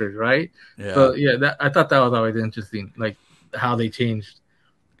Bushwhackers, right? Yeah. So yeah, I thought that was always interesting, like how they changed.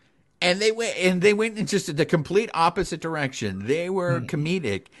 And they went in just the complete opposite direction. They were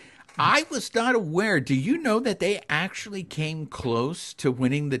comedic. I was not aware. Do you know that they actually came close to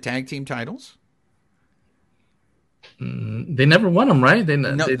winning the tag team titles? They never won them, right? They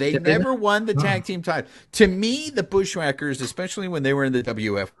never won the tag team title. To me, the Bushwhackers, especially when they were in the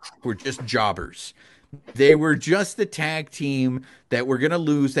WF, were just jobbers. They were just the tag team that were going to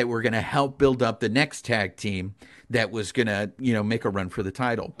lose, that were going to help build up the next tag team that was going to, make a run for the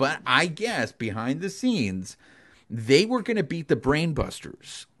title. But I guess behind the scenes, they were going to beat the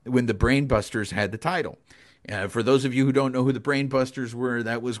Brainbusters when the Brainbusters had the title. For those of you who don't know who the Brainbusters were,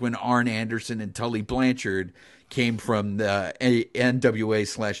 that was when Arn Anderson and Tully Blanchard came from the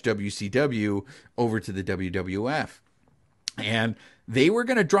NWA/WCW over to the WWF. And they were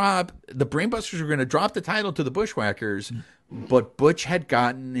going to the Brainbusters were going to drop the title to the Bushwhackers, but Butch had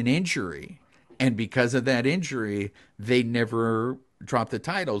gotten an injury. And because of that injury, they never dropped the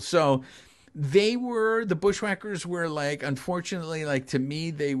title. So the Bushwhackers were like, unfortunately, like to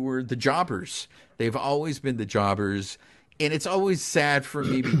me, they were the jobbers. They've always been the jobbers. And it's always sad for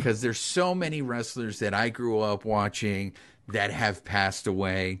me because there's so many wrestlers that I grew up watching that have passed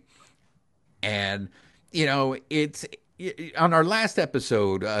away. And, you know, it's on our last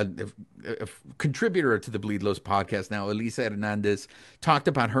episode, a contributor to the Bleed Lows podcast now, Elisa Hernandez, talked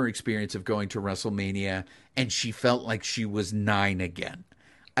about her experience of going to WrestleMania, and she felt like she was 9 again.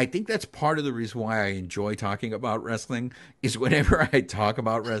 I think that's part of the reason why I enjoy talking about wrestling is whenever I talk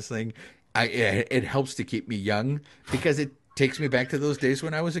about wrestling, it helps to keep me young because it takes me back to those days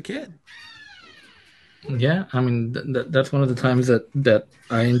when I was a kid. Yeah, I mean that's one of the times that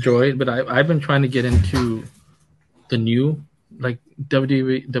I enjoy it. But I've been trying to get into the new like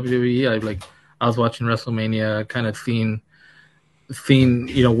WWE. I was watching WrestleMania, kind of seeing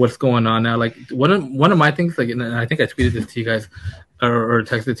you know what's going on now. Like one of my things, like, and I think I tweeted this to you guys or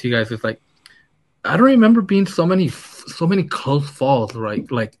texted to you guys, is like I don't remember being so many close falls, right?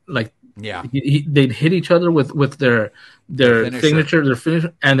 Like yeah, they'd hit each other with their signature, their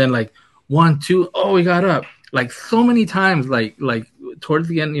finisher, and then like 1, 2, oh, we got up. Like so many times, like towards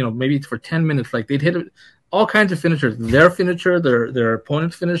the end, you know, maybe for 10 minutes, like they'd hit all kinds of finishers, their finisher, their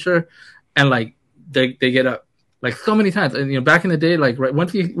opponent's finisher, and like they get up like so many times. And you know, back in the day, like right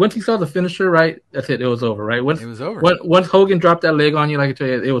once you saw the finisher, right, that's it. It was over, right? It was over. Once Hogan dropped that leg on you, like I tell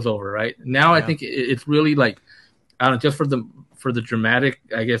you, it was over, right? Now I think it's really like I don't know, just for the dramatic,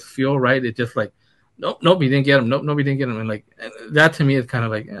 I guess, feel, right? It's just like nope, he didn't get him. Nope, he didn't get him. And like that to me is kind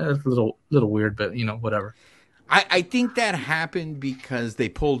of like it's a little weird, but you know, whatever. I think that happened because they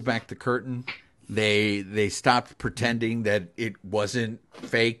pulled back the curtain. They stopped pretending that it wasn't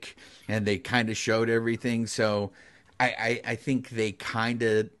fake, and they kind of showed everything. So I think they kind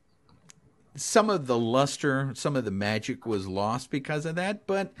of some of the luster, some of the magic was lost because of that.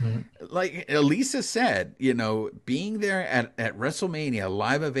 But like Elisa said, you know, being there at WrestleMania, a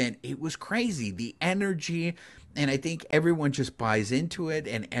live event, it was crazy. The energy, and I think everyone just buys into it,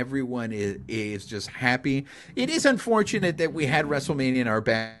 and everyone is just happy. It is unfortunate that we had WrestleMania in our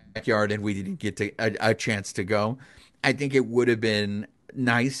backyard and we didn't get a chance to go. I think it would have been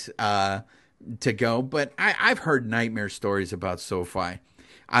nice to go, but I've heard nightmare stories about SoFi.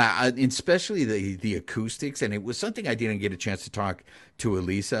 Especially the acoustics, and it was something I didn't get a chance to talk to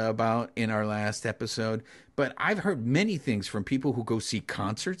Elisa about in our last episode. But I've heard many things from people who go see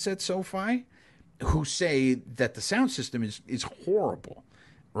concerts at SoFi, who say that the sound system is horrible,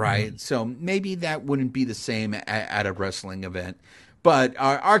 right? So maybe that wouldn't be the same at a wrestling event. But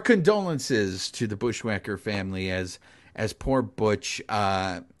our condolences to the Bushwhacker family as poor Butch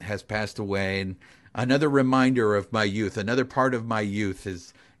has passed away, and another reminder of my youth, another part of my youth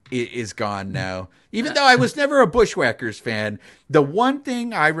is gone now. Even though I was never a Bushwhackers fan, the one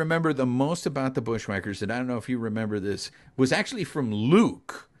thing I remember the most about the Bushwhackers, and I don't know if you remember this, was actually from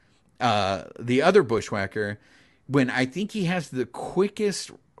Luke, the other Bushwhacker, when I think he has the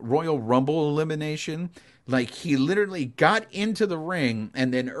quickest Royal Rumble elimination. Like, he literally got into the ring,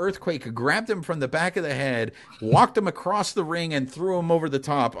 and then Earthquake grabbed him from the back of the head, walked him across the ring, and threw him over the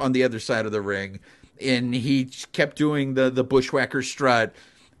top on the other side of the ring. And he kept doing the Bushwhacker strut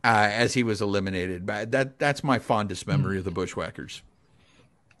as he was eliminated. That's my fondest memory of the Bushwhackers.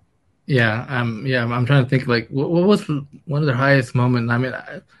 Yeah, I'm trying to think, like, what was one of their highest moments? I mean,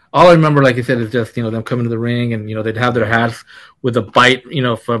 all I remember, like you said, is just, you know, them coming to the ring, and, you know, they'd have their hats with a bite, you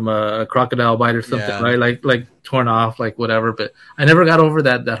know, from a crocodile bite or something, right? Like torn off, like whatever. But I never got over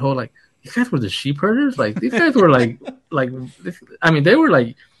that whole, like, these guys were the sheep herders? Like, these guys were like, I mean, they were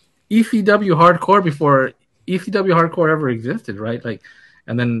like ECW hardcore before ECW hardcore ever existed, right? Like,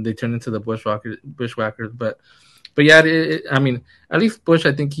 and then they turned into the Bushwhackers. But yeah, I mean, at least Bush,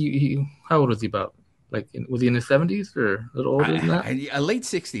 I think he how old was he about? Like, was he in his 70s or a little older than that? Late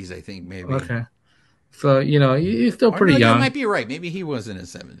 60s, I think, maybe. Okay. So, you know, he's still pretty young. You might be right. Maybe he was in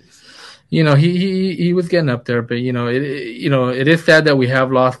his 70s. You know, he was getting up there, but, you know, it is sad that we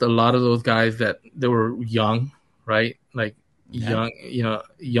have lost a lot of those guys that were young, right? Like,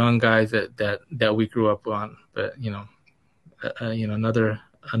 young guys that we grew up on. But, you know, another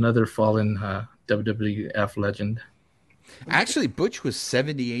fallen WWF legend. Actually, Butch was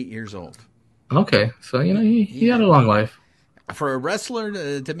 78 years old. Okay, so, you know, he had a long life. For a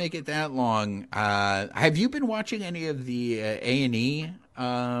wrestler to make it that long, have you been watching any of the A&E?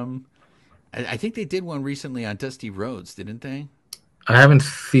 I think they did one recently on Dusty Rhodes, didn't they? I haven't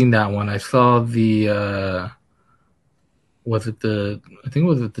seen that one. I saw the was it the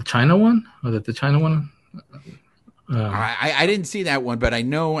China one? Was it the China one? I didn't see that one, but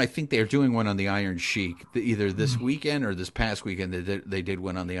I think they're doing one on the Iron Sheik either this weekend or this past weekend. They did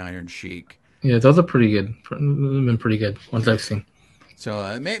one on the Iron Sheik. Yeah, those are pretty good. Been pretty good ones I've seen.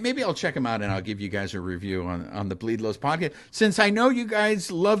 So maybe I'll check them out and I'll give you guys a review on the Bleed Lows podcast. Since I know you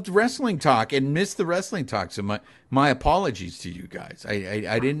guys loved wrestling talk and missed the wrestling talk, so my apologies to you guys.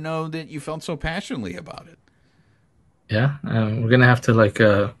 I didn't know that you felt so passionately about it. Yeah, we're gonna have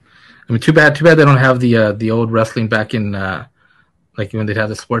to too bad they don't have the old wrestling back in like when they had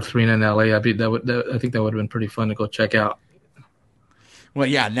the sports arena in LA. I think that would have been pretty fun to go check out. Well,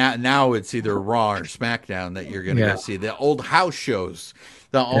 yeah, now it's either Raw or SmackDown that you're going to go see. The old house shows.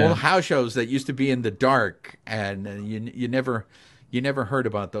 House shows that used to be in the dark, and you never heard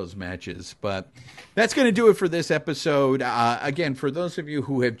about those matches. But that's going to do it for this episode. Again, for those of you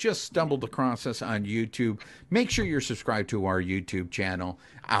who have just stumbled across us on YouTube, make sure you're subscribed to our YouTube channel.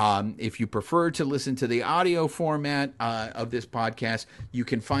 If you prefer to listen to the audio format of this podcast, you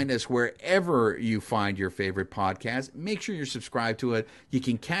can find us wherever you find your favorite podcast. Make sure you're subscribed to it. You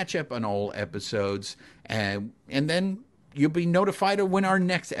can catch up on all episodes, and then you'll be notified of when our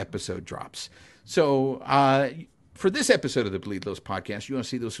next episode drops. So, for this episode of the Bleed Lows podcast, yo ha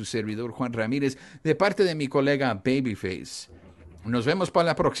sido su servidor Juan Ramírez, de parte de mi colega Babyface. Nos vemos para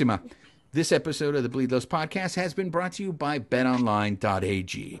la próxima. This episode of the Bleed Lows podcast has been brought to you by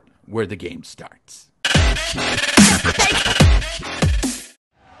betonline.ag, where the game starts.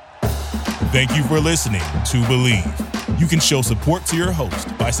 Thank you for listening to Believe. You can show support to your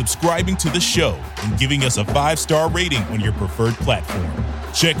host by subscribing to the show and giving us a 5-star rating on your preferred platform.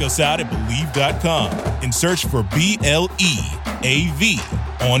 Check us out at Believe.com and search for BLEAV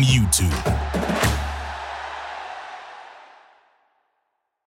on YouTube.